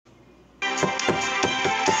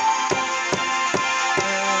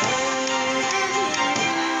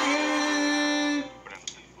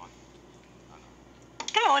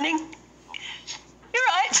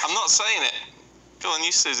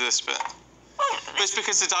listening to this bit. But it's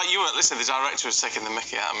because the director was taking the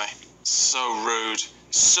mickey out of me. So rude.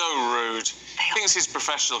 So rude. He thinks he's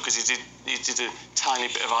professional because he did a tiny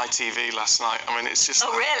bit of ITV last night. I mean, it's just...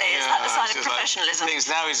 Oh, really? Is that the sign of professionalism? Things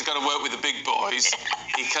now he's got to work with the big boys.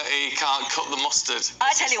 He can't cut the mustard.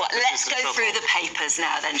 I tell you what, let's go through the papers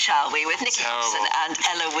now then, shall we, with Nicky Hobson and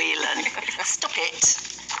Ella Whelan. Stop it.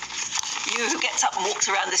 You who gets up and walks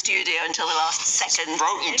around the studio until the last second.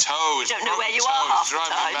 Broken toes. Don't know where you are half the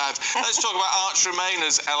time. Me mad. Let's talk about arch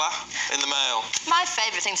remainers, Ella, in the Mail. My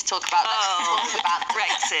favourite thing to talk about. Let's talk about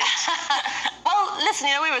Brexit. Well, listen,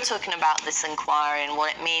 we were talking about this inquiry and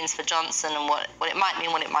what it means for Johnson and what it might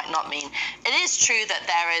mean, what it might not mean. It is true that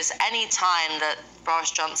there is any time that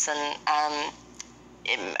Boris Johnson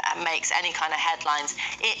it makes any kind of headlines,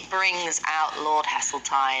 it brings out Lord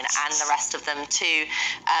Heseltine and the rest of them to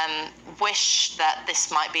wish that this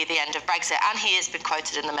might be the end of Brexit. And he has been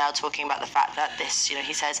quoted in the Mail talking about the fact that this,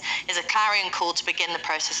 he says, is a clarion call to begin the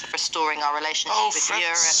process of restoring our relationship with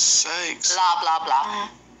Europe. Sakes. Blah, blah, blah.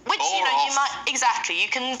 Which, you might, exactly,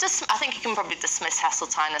 I think you can probably dismiss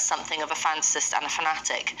Heseltine as something of a fantasist and a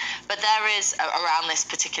fanatic, but there is, around this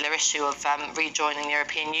particular issue of rejoining the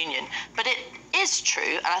European Union, but it is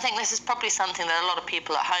true, and I think this is probably something that a lot of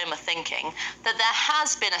people at home are thinking, that there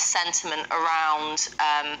has been a sentiment around,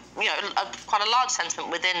 quite a large sentiment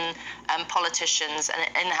within politicians and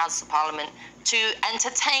in the House of Parliament to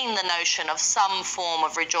entertain the notion of some form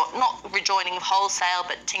of not rejoining wholesale,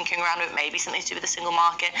 but tinkering around with it, maybe something to do with the single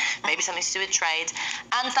market, maybe something to do with trade.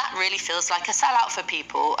 And that really feels like a sellout for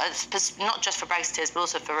people, not just for Brexiteers, but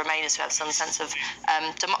also for Remainers who have some sense of,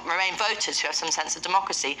 Remain voters who have some sense of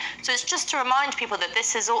democracy. So it's just to remind people that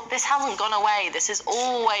this hasn't gone away. This is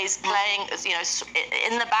always playing,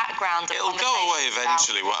 in the background. It'll go away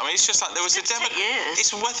eventually. I mean, it's just like there was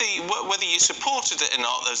It's whether you supported it or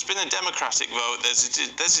not. There's been a democratic vote. There's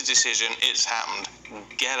a decision. It's happened.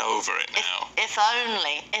 Get over it now. If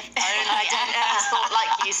only. I don't always thought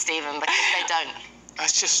like you, Stephen, because they don't. That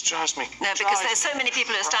just drives me. No, because there's so many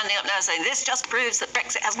people who are standing up now saying this just proves that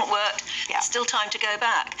Brexit hasn't worked. Yeah. It's still time to go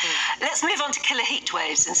back. Let's move on to killer heat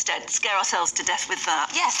waves instead. Scare ourselves to death with that.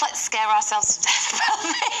 Yes, let's scare ourselves to death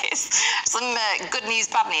about this. Some good news,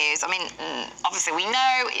 bad news. I mean, obviously we know.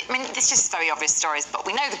 I mean, it's just very obvious stories, but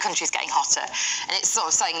we know the country's getting hotter, and it's sort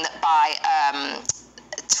of saying that by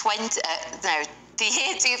the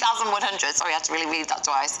year 2100, sorry, I had to really read that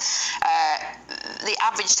twice, the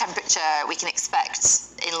average temperature we can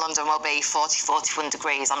expect in London will be 41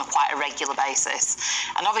 degrees on quite a regular basis.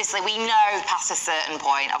 And obviously we know past a certain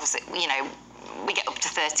point, obviously, we get up to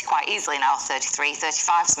 30 quite easily now, 33,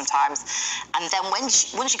 35 sometimes. And then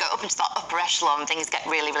once you go up into that upper echelon, things get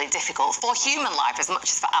really, really difficult for human life as much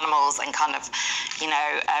as for animals and kind of, the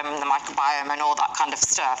microbiome and all that kind of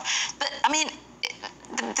stuff. But, I mean,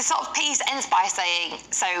 the sort of piece ends by saying,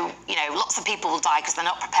 lots of people will die because they're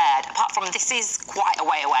not prepared. Apart from this is quite a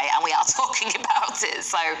way away, and we are talking about it.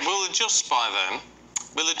 So we'll adjust by then.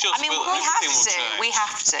 We'll adjust. I mean, we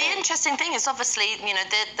have to. The interesting thing is, obviously,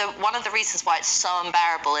 one of the reasons why it's so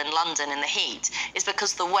unbearable in London in the heat is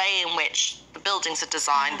because the way in which the buildings are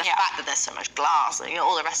designed, the fact that there's so much glass,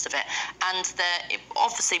 all the rest of it, and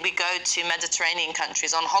obviously we go to Mediterranean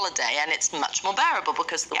countries on holiday, and it's much more bearable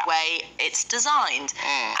because the way it's designed.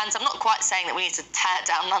 And I'm not quite saying that we need to tear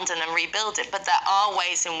down London and rebuild it, but there are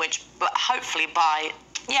ways in which, but hopefully by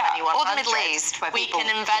or the Middle East, where we can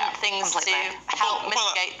invent things to help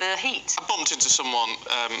mitigate the heat. I bumped into someone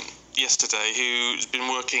yesterday who's been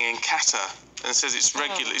working in Qatar and says it's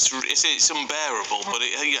regular, it's unbearable, but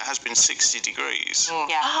it has been 60 degrees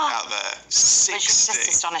out there. 60. Which is just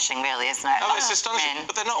astonishing, really, isn't it? Oh, it's astonishing,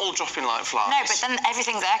 but they're not all dropping like flies. No, but then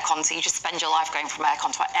everything's aircon, so you just spend your life going from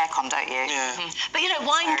aircon to aircon, don't you? Yeah. But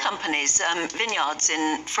wine companies, vineyards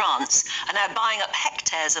in France are now buying up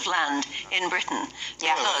hectares of land in Britain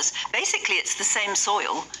because basically it's the same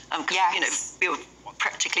soil. We were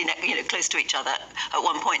practically close to each other at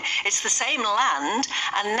one point. It's the same land,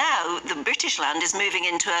 and now the British land is moving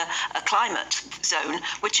into a climate zone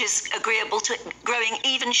which is agreeable to growing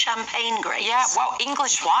even champagne grapes. Yeah, well,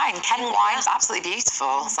 English wine, Ken wine's absolutely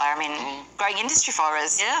beautiful. So, I mean, growing industry for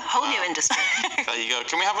us. Yeah, whole new industry. There you go.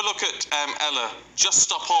 Can we have a look at Ella? Just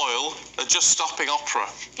Stop Oil, just stopping opera.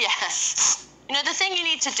 Yes. The thing you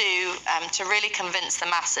need to do to really convince the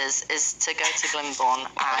masses is to go to Glyndebourne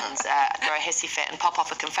and throw a hissy fit and pop off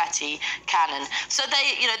a confetti cannon. So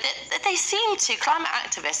they seem to, climate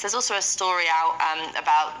activists, there's also a story out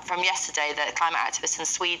from yesterday that climate activists in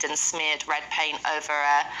Sweden smeared red paint over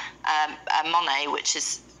a Monet, which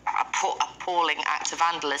is appalling act of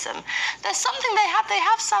vandalism. There's something they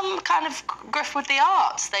have some kind of griff with the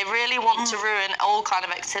arts. They really want to ruin all kind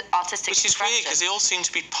of artistic Which is expression. weird because they all seem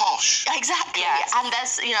to be posh. Exactly. Yes. And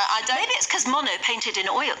there's, I don't. Maybe it's because Monet painted in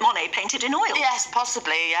oil. Yes,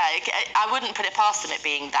 possibly. Yeah, I wouldn't put it past them it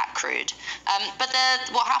being that crude. But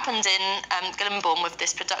what happened in Glyndebourne with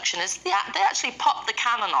this production is they actually popped the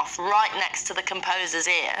cannon off right next to the composer's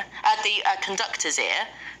ear, the conductor's ear.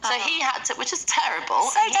 So he had to, which is terrible.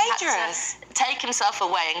 So dangerous. Had to take himself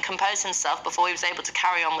away and compose himself before he was able to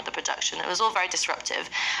carry on with the production. It was all very disruptive.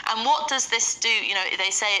 And what does this do? They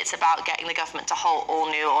say it's about getting the government to halt all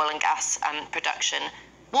new oil and gas production.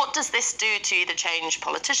 What does this do to either change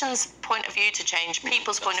politicians' point of view, to change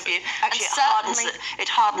people's point of view? Actually, it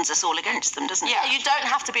hardens us all against them, doesn't it? Yeah, you don't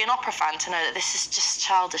have to be an opera fan to know that this is just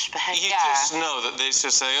childish behaviour. You just know that they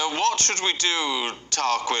just say, "Oh, what should we do,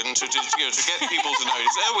 Tarquin, to get people to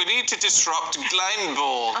notice? Oh, we need to disrupt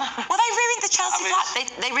Glyndebourne." Well, they ruined the Chelsea Flower.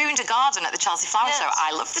 They ruined a garden at the Chelsea Flower Show.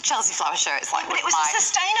 I love the Chelsea Flower Show. It's like, but it was a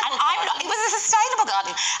sustainable garden. It was a sustainable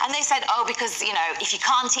garden, and they said, "Oh, because if you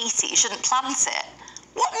can't eat it, you shouldn't plant it."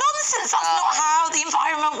 What nonsense! That's not how the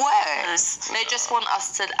environment works. They just want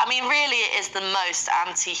us to. I mean, really, it is the most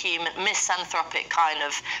anti-human, misanthropic kind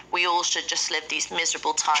of. We all should just live these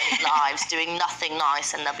miserable, tiny lives, doing nothing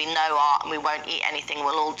nice, and there'll be no art, and we won't eat anything.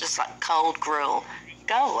 We'll all just like cold gruel.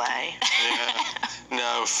 Go away. Yeah.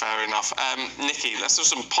 No, fair enough. Nikki, let's have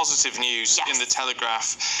some positive news in the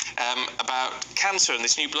Telegraph about cancer and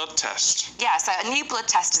this new blood test. Yeah, so a new blood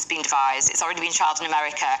test has been devised. It's already been trialled in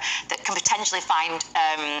America that can potentially find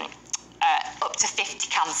up to 50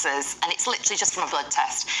 cancers, and it's literally just from a blood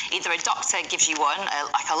test. Either a doctor gives you one,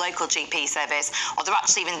 like a local GP service, or they're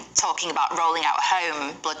actually even talking about rolling out a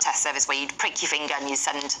home blood test service where you'd prick your finger and you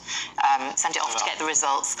send it off to get the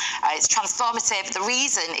results. It's transformative. The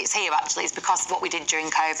reason it's here actually is because of what we did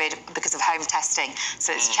during COVID, because of home testing.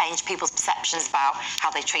 So it's changed people's perceptions about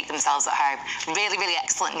how they treat themselves at home. Really, really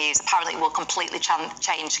excellent news. Apparently, it will completely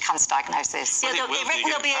change cancer diagnosis. Yeah,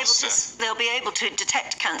 they'll be able to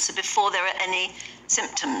detect cancer before there are any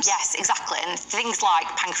symptoms. Yes, exactly. And things like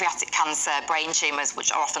pancreatic cancer, brain tumours,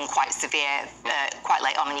 which are often quite severe, quite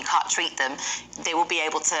late on, and you can't treat them, they will be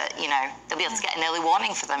able to, they'll be able to get an early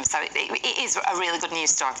warning for them. So it is a really good news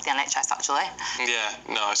story for the NHS, actually. Yeah,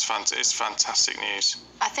 no, it's fantastic news.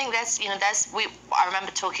 I think I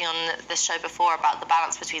remember talking on this show before about the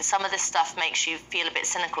balance between some of this stuff makes you feel a bit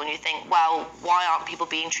cynical, and you think, well, why aren't people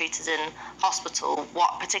being treated in hospital?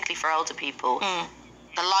 Particularly for older people?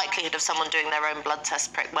 The likelihood of someone doing their own blood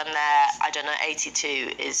test prick when they're,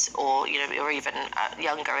 82 is, or even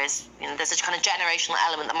younger is, there's a kind of generational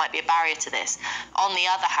element that might be a barrier to this. On the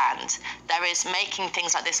other hand, there is making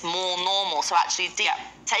things like this more normal. So actually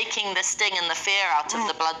taking the sting and the fear out of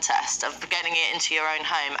the blood test, of getting it into your own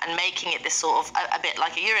home, and making it this sort of a bit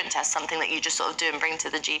like a urine test, something that you just sort of do and bring to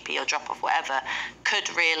the GP or drop off whatever, could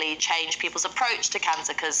really change people's approach to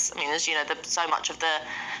cancer. Because, as you know, so much of the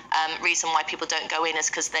reason why people don't go in is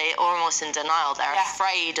because they are almost in denial. They're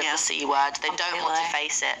afraid of the C word. They don't want to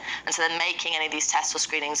face it. And so they're making any of these tests or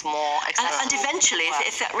screenings more accessible. And eventually,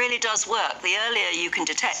 if that really does work, the earlier you can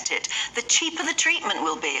detect it, the cheaper the treatment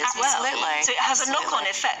will be as well. Absolutely. So it has a knock-on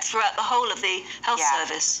effect throughout the whole of the health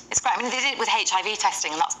service. It's great. I mean, they did it with HIV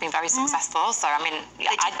testing, and that's been very successful. So, I mean...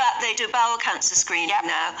 They do bowel cancer screening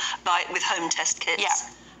now with home test kits. Yeah.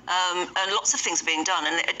 And lots of things are being done,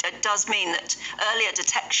 and it does mean that earlier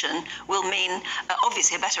detection will mean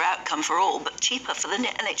obviously a better outcome for all, but cheaper for the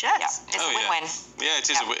NHS. Yeah, it's a win-win. Yeah,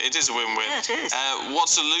 it is a win-win. Yeah, it is.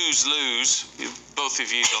 What's a lose-lose? Both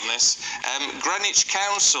of you on this. Greenwich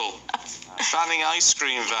Council banning ice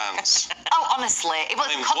cream vans. Oh, honestly,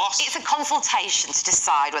 it's a consultation to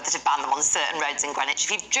decide whether to ban them on certain roads in Greenwich.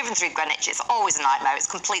 If you've driven through Greenwich, it's always a nightmare. It's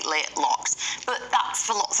completely locked. But that's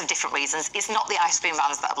for lots of different reasons. It's not the ice cream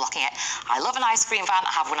vans that are blocking it. I love an ice cream van.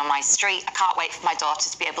 I have one on my street. I can't wait for my daughter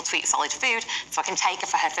to be able to eat solid food so I can take her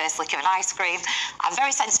for her first lick of an ice cream. I'm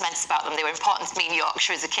very sentimental about them. They were important to me in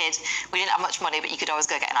Yorkshire as a kid. We didn't have much money, but you could always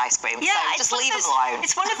go get an ice cream. Yeah, so just leave them alone.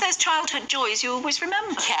 It's one of those childhood joys you always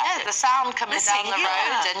remember. Yeah, the sound coming down the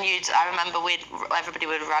road, and I remember everybody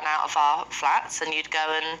would run out of our flats, and you'd go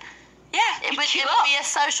and it would be a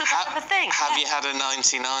social kind of a thing. Have you had a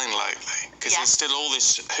 99 lately? Because there's still all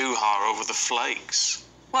this hoo-ha over the flakes.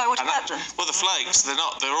 Why? What And about them? Well, the flakes,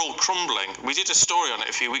 they're all crumbling. We did a story on it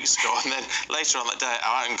a few weeks ago, and then later on that day,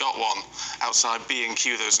 I went and got one outside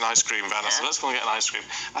B&Q. There was an ice cream van. I said, let's go and get an ice cream.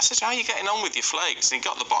 I said, how are you getting on with your flakes? And he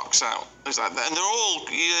got the box out. It was like that. And they're all,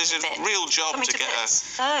 there's a real job to get a...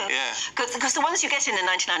 Oh. Yeah. Because the ones you get in the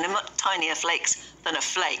 99 are much tinier flakes than a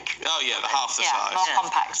flake. Oh, yeah, they're half the size. more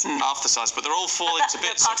compact. Half the size, but they're all falling to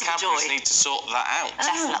bits, so Cadbury's need to sort that out.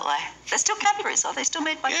 Definitely. They're still Cadbury's, are they? Still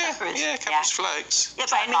made by Cadbury's? Yeah, Cadbury's flakes. Yeah,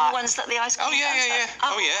 but I mean the ones that the ice cream Yeah.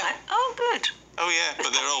 Oh, yeah. right. Oh, good. Oh, yeah,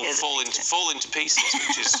 but they're all fall into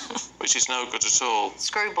pieces, which is no good at all.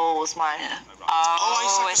 Screwball was mine. Oh,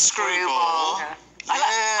 it's like a screwball. Yeah.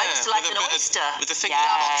 I used to like an oyster. With the thing at the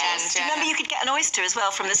bottom. Do you remember you could get an oyster as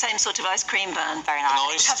well from the same sort of ice cream van? Very nice. An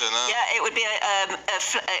oyster, no. Yeah, it would be a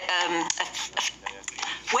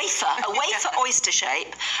wafer oyster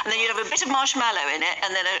shape, and then you'd have a bit of marshmallow in it,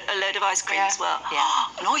 and then a load of ice cream as well.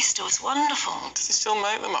 Yeah. An oyster was wonderful. Do they still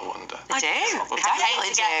make them, I wonder? They do. Probably. They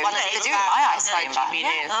definitely do. They do at my ice cream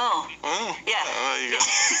van. Oh. Yeah. Oh, there you go.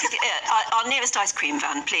 Our nearest ice cream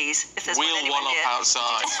van, please. If there's Wheel one up near.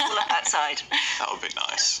 outside. Wheel up outside. That would be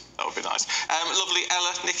nice. Lovely.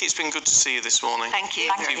 Ella, Nikki, it's been good to see you this morning. Thank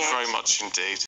you. Thank you very much indeed.